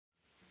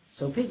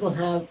So people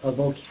have a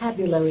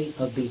vocabulary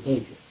of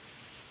behavior,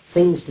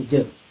 things to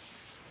do.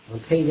 On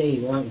payday,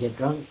 you go out and get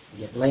drunk,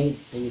 you get laid,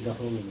 then you go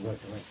home and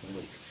work the rest of the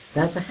week.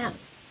 That's a habit.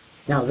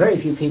 Now, very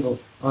few people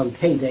on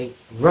payday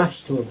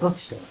rush to a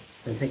bookstore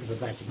and pick up a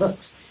batch of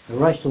books, and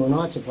rush to an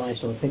art supply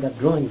store and pick up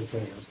drawing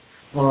materials,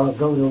 or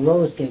go to a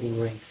roller skating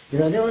rink. You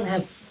know, they don't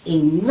have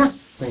enough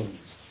things.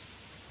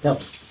 So,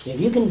 if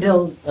you can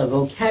build a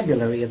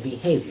vocabulary of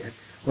behavior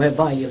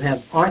whereby you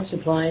have art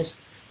supplies,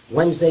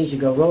 Wednesdays you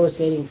go roller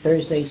skating,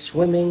 Thursdays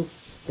swimming,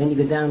 then you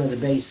go down to the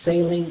bay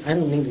sailing. I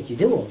don't mean that you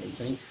do all these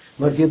things,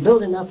 but if you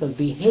build enough of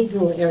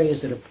behavioral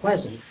areas that are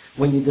pleasant,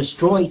 when you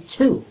destroy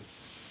two,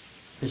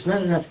 it's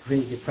not enough to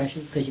create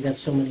depression because you got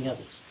so many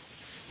others.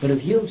 But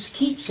if you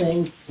keep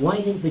saying, why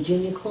didn't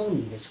Virginia call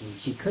me this week?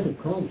 She could have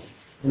called me.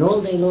 And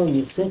all day long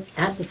you sit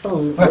at the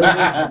phone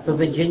waiting for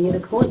Virginia to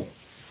call you.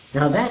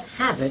 Now that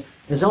habit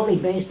is only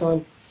based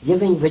on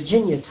giving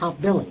Virginia top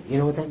billing. You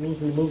know what that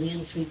means in the movie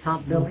industry,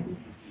 top billing?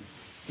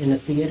 In the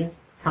theater,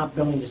 top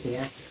billing is the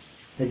actor.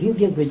 If you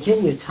give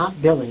Virginia top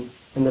billing,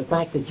 and the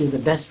fact that you're the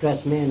best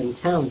dressed man in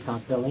town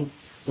top billing,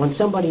 when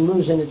somebody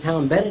moves into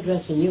town better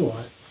dressed than you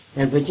are,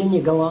 and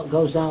Virginia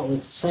goes out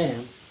with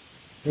Sam,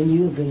 then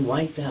you've been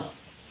wiped out.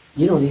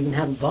 You don't even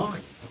have a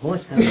barn. A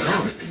horse has a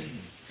barn.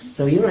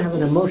 So you don't have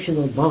an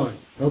emotional barn,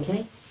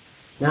 okay?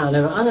 Now,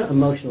 there are other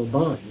emotional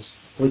barns,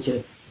 which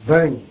are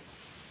burning.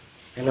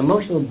 An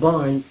emotional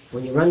barn,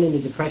 when you run into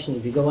depression,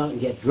 if you go out and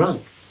get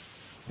drunk,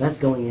 that's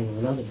going into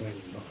another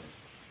burning barn.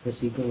 Because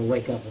you're going to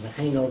wake up with a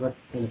hangover,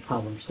 and the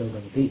problem's still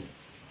going to be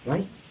there,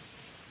 right?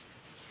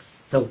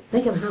 So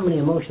think of how many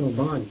emotional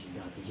barns you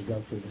got that you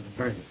go through that are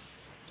burning.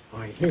 All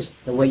right, here's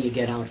the way you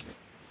get out of it.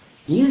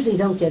 You usually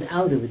don't get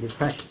out of a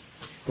depression.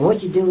 But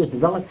what you do is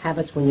develop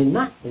habits when you're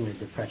not in a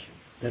depression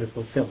that are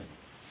fulfilling.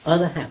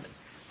 Other habits.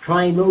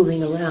 Try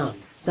moving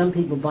around. Some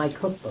people buy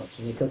cookbooks,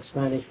 and they cook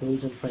Spanish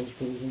foods and French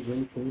foods and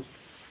Greek foods.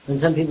 And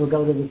some people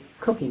go to the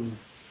cooking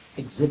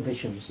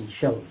exhibitions and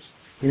shows.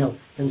 You know,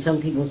 and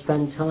some people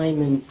spend time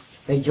and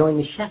they join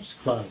the chef's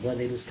club where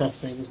they discuss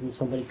things and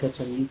somebody cooks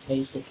and you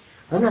taste it.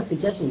 I'm not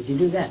suggesting that you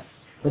do that.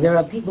 But there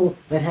are people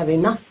that have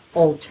enough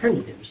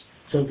alternatives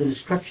so the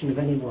destruction of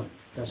anyone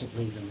doesn't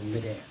leave them in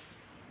midair.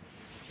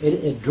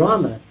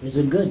 Drama is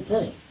a good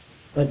thing,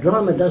 but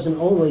drama doesn't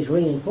always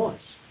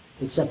reinforce,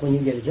 except when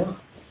you get a job.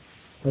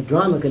 But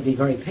drama could be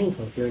very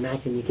painful if you're an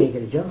actor and you can't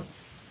get a job.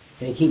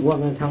 And you keep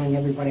walking on telling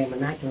everybody I'm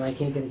an actor and I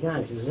can't get a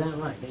job. She says, is that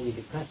right? Then you're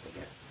depressed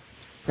again.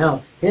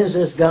 Now, here's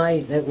this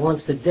guy that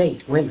wants to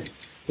date women.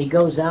 He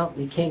goes out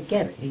and he can't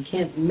get it. He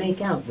can't make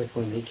out with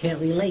women. He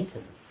can't relate to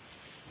them.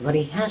 But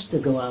he has to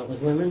go out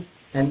with women,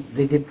 and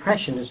the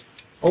depression is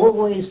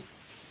always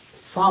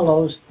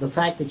follows the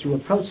fact that you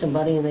approach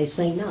somebody and they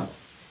say no.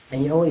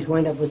 And you always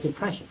wind up with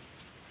depression.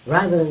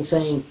 Rather than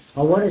saying,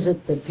 oh, what is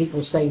it that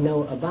people say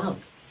no about?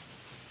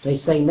 They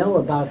say no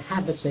about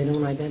habits they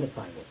don't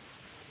identify with.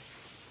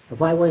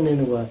 If I went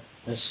into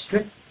a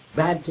strict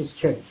Baptist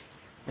church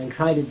and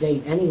tried to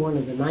date any one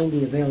of the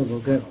 90 available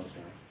girls,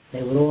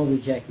 they would all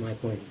reject my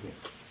point of view.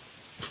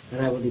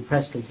 And I would be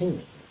depressed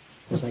continuously,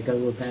 because I go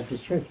to a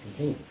Baptist church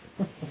continuously.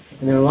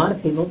 And there are a lot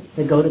of people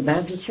that go to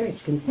Baptist church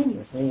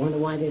continuously and wonder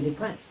why they're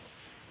depressed.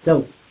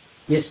 So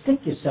you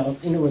stick yourself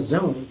into a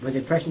zone where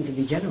depression can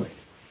be generated.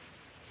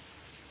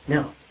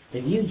 Now,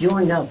 if you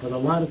join up with a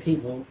lot of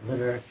people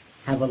that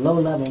have a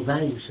low-level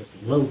value system,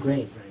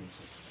 low-grade value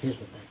system, here's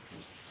what that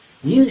is.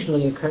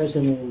 Usually occurs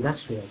in an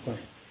industrial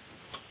plant,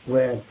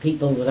 where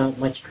people without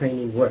much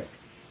training work.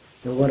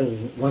 And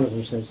one of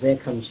them says, there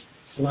comes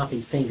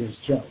Sloppy Fingers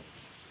Joe.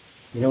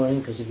 You know what I mean?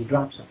 Because if you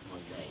drop something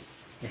one day,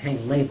 you hang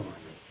a label on it.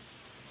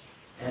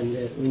 And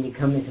when you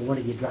come in and say, what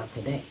did you drop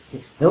today?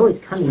 They're always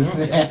coming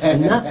at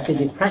you, enough to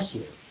depress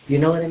you. You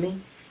know what I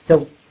mean?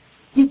 So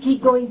you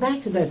keep going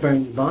back to that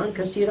burning barn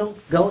because you don't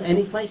go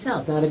anyplace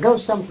else. Now, to go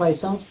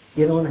someplace else,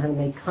 you don't know how to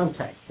make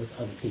contact with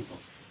other people.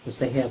 Because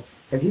they have,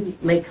 if you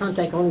make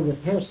contact only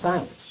with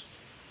hairstylists,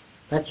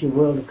 that's your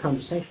world of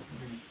conversation.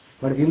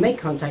 But if you make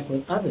contact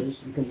with others,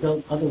 you can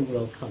build other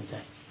world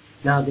contact.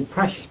 Now,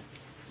 depression.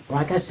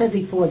 Like I said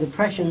before,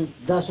 depression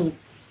doesn't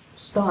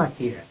start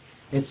here.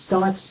 It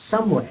starts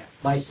somewhere,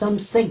 by some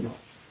signal.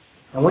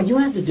 And what you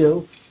have to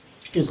do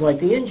is like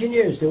the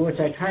engineers do, which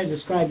I tried to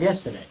describe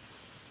yesterday.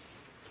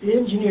 The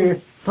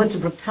engineer puts a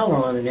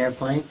propeller on an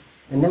airplane,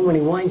 and then when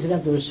he winds it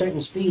up to a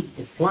certain speed,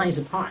 it flies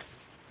apart.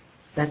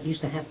 That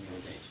used to happen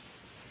nowadays.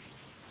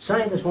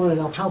 Scientists want to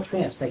know how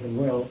fast they can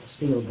whirl a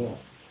steel ball.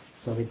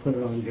 So they put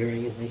it on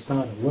bearings, and they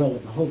start to whirl it,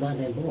 and the whole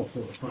goddamn ball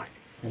flew apart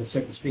at a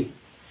certain speed.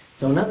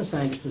 So another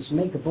scientist is to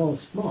make the ball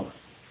smaller,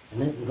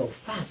 and then it can go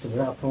faster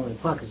without falling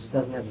apart because it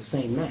doesn't have the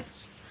same mass.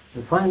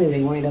 And finally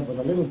they wind up with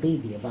a little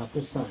BB about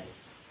this size,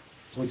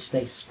 which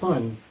they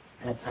spun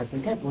at, I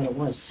forget what it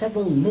was,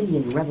 several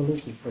million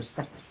revolutions per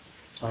second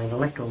by an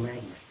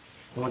electromagnet.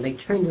 And when they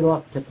turned it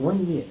off, it took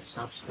 1 year to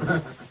stop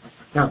spinning.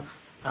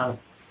 Now,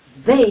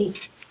 they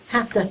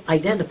have to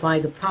identify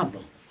the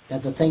problem,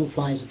 that the thing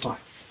flies apart.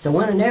 So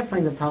when an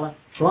airplane propeller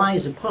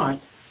flies apart,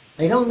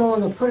 they don't know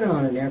when to put it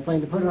on an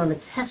airplane, to put it on a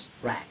test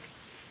rack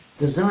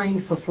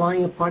designed for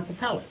flying apart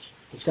propellers.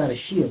 It's got a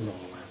shield all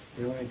around it.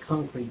 They're on a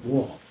concrete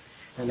wall.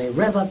 And they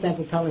rev up that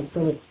propeller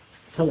until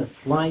it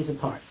flies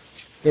apart.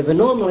 If a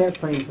normal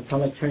airplane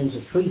propeller turns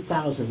at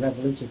 3,000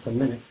 revolutions per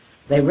minute,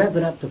 they rev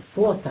it up to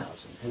 4,000.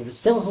 And if it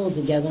still holds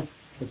together,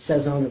 it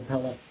says on the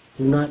propeller,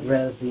 do not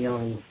rev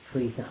beyond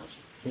 3,000.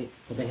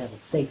 But they have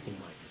a safety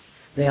margin.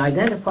 They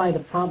identify the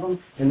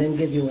problem and then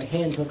give you a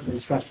handbook of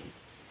instructions.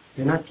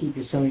 Do not keep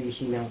your sewing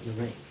machine out in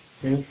the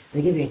rain.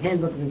 They give you a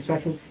handbook of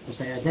instructions and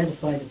say,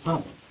 identify the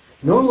problem.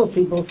 Normal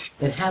people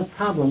that have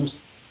problems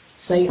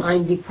say,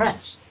 I'm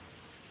depressed.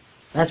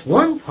 That's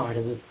one part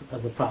of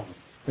the problem.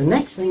 The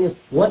next thing is,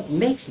 what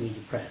makes me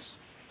depressed?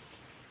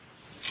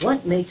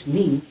 What makes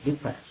me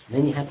depressed?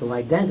 Then you have to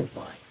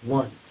identify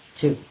 1,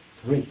 2,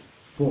 3,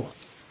 4.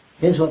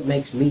 Here's what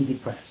makes me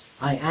depressed.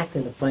 I act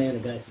in a play, and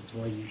the guy says,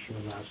 well, you should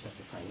allow stuff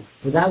to play.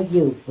 Without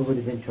you, it would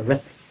have been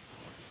terrific.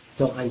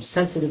 So I'm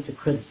sensitive to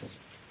criticism.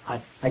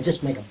 I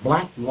just make a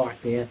black mark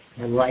there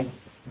and write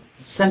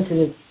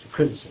sensitive to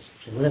criticism,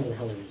 and whatever the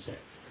hell it is there.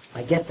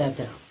 I get that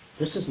down.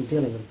 This isn't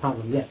dealing with the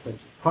problem yet, but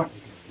it's partly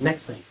dealing.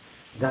 Next thing,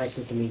 the guy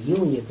says to me, you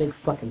and your big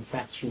fucking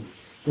fat shoes.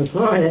 In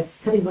Florida,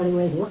 everybody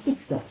wears white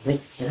stuff.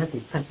 They have to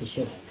press the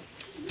shit out of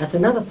me. That's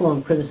another form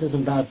of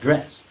criticism about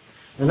dress.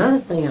 Another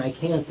thing I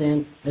can't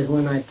stand is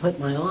when I put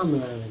my arm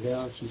around a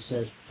girl and she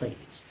says, please.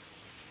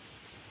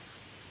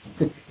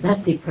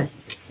 That depresses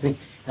me.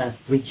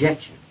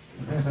 Rejection.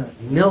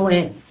 No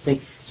end.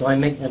 See, so I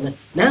make that.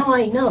 Now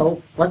I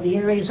know what the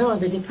areas are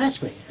that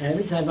depress me. At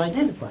least I've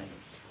identified them.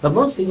 But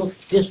most people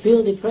just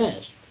feel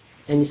depressed.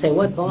 And you say,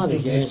 what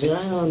bothers you? And they say,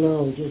 I don't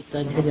know, just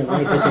I tell you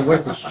life isn't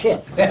worth a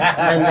shit.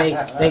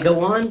 And they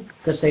go on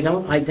because they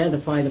don't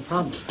identify the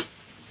problem.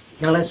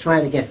 Now let's try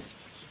it again.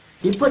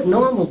 You put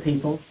normal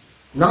people,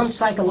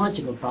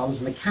 non-psychological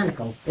problems,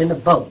 mechanical, in the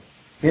boat.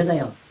 Here they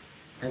are.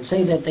 And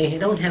say that they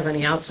don't have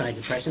any outside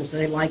depression, so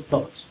they like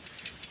boats.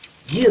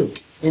 You,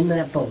 in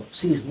that boat,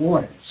 sees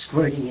water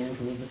squirting in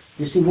from the,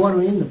 you see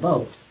water in the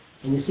boat,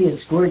 and you see it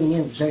squirting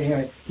in from a certain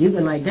area, you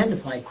can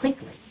identify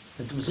quickly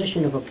the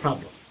position of a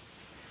problem.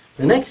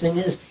 The next thing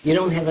is, you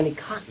don't have any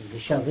cotton to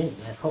shove in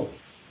that hole.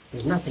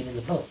 There's nothing in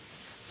the boat.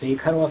 So you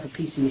cut off a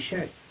piece of your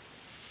shirt.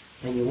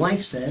 And your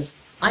wife says,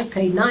 I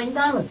paid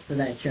 $9 for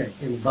that shirt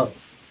in the boat.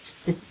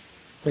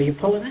 So you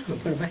pull it out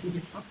and put it back in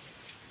your pocket.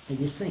 And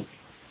you sink.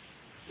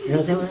 You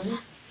understand what I mean?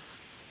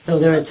 So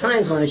there are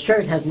times when a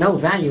shirt has no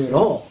value at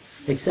all,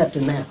 except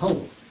in that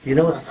hole. You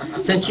know,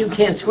 since you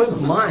can't swim a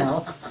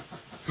mile,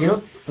 you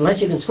know,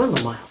 unless you can swim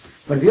a mile.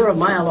 But if you're a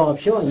mile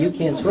offshore and you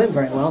can't swim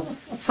very well,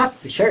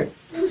 fuck the shirt.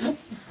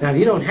 Now, if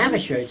you don't have a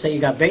shirt, say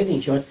you got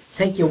bathing shorts,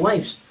 take your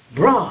wife's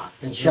bra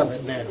and shove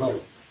it in that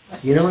hole.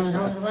 You know what I'm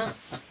talking about?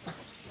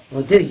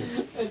 Well, do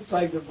you? It's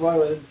like the boy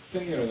with his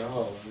finger in the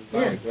hole.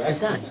 Yeah,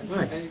 exactly.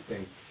 Right.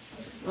 Anything.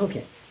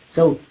 Okay.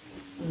 So,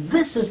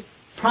 this is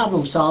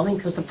problem solving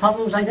because the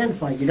problem is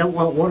identified. You don't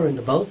want water in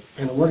the boat,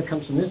 and the water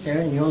comes from this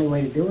area, and the only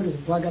way to do it is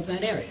to plug up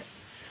that area.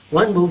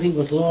 One movie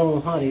with Laurel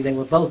and Hardy, they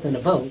were both in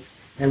a boat,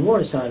 and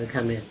water started to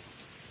come in.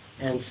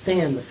 And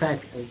Stan, the fat,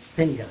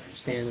 thin guy,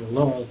 Stan, and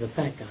Laurel, the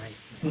fat guy,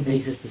 and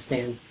he says to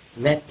Stan,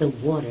 let the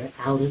water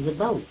out of the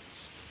boat.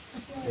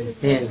 And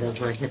Stan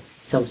goes like that.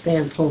 So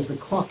Stan pulls the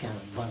cork out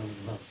of the bottom of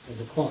the boat.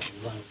 There's a cork in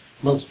the bottom,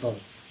 most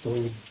boats. So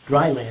when you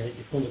dry land it,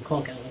 you pull the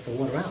cork out and let the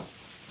water out.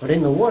 But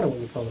in the water,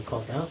 when you pull the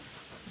cork out,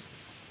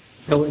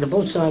 so when the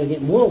boat started to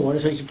get more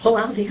water, so you should pull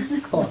out the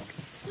other cork.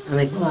 And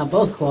they pull out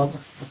both corks.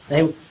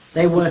 They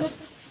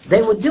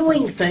were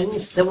doing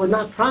things that were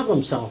not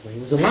problem solving.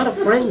 There's a lot of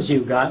friends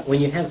you got when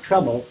you have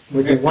trouble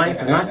with your wife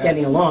and not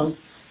getting along.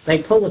 They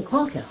pull the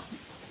cork out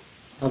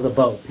of the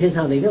boat. Here's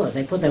how they do it.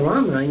 They put their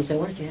arm around you and say,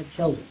 why don't you have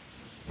children?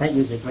 That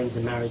usually brings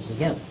the marriage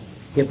together.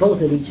 You're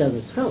both at each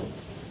other's throat.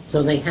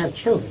 So they have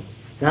children.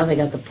 Now they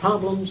got the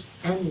problems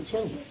and the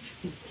children.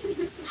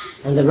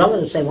 And the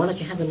relatives say, why don't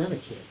you have another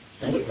kid?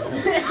 So they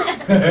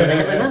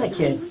have another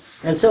kid.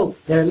 And so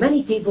there are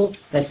many people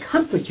that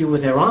comfort you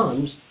with their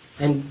arms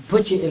and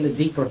put you in a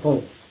deeper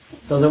hole.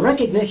 So the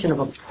recognition of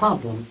a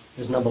problem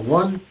is number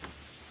one,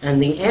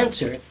 and the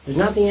answer is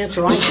not the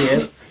answer I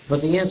give,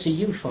 but the answer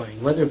you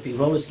find, whether it be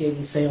roller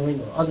skating, sailing,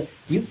 or other.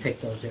 You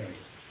pick those areas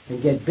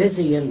and get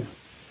busy in them.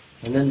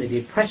 And then the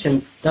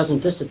depression doesn't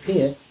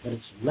disappear, but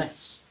it's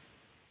less.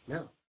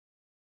 Now.